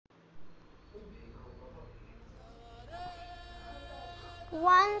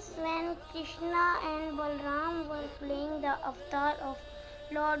Once, when Krishna and Balram were playing, the avatar of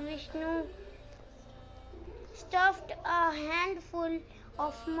Lord Vishnu stuffed a handful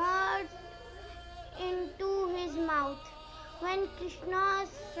of mud into his mouth. When Krishna's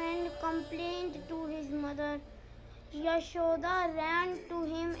friend complained to his mother, Yashoda ran to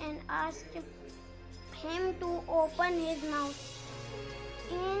him and asked him to open his mouth.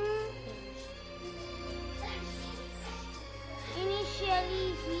 In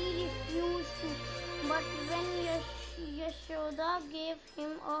Initially he refused to, but when Yashoda gave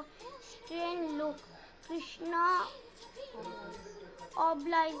him a strange look, Krishna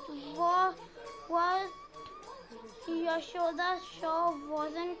obliged. What Yashoda saw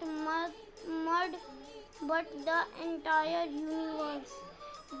wasn't mud but the entire universe.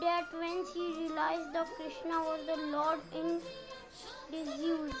 That when she realized that Krishna was the Lord in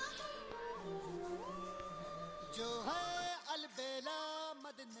disuse. जो है अलबेला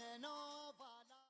मद nano